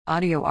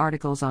Audio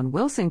articles on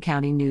Wilson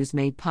County News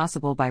made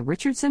possible by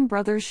Richardson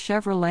Brothers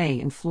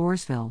Chevrolet in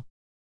Floresville.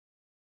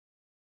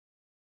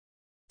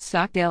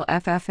 Stockdale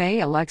FFA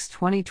elects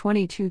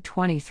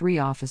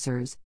 2022-23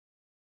 officers.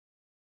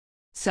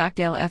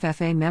 Stockdale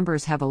FFA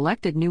members have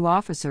elected new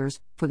officers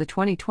for the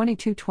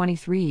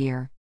 2022-23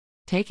 year.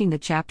 Taking the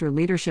chapter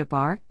leadership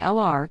are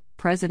LR,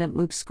 President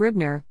Luke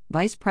Scribner,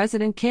 Vice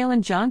President Kalen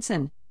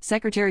Johnson,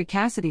 Secretary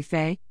Cassidy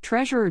Fay,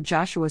 Treasurer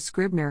Joshua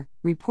Scribner,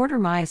 Reporter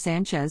Maya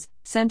Sanchez,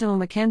 Sentinel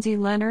Mackenzie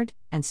Leonard,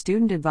 and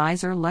Student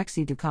Advisor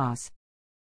Lexi Ducasse.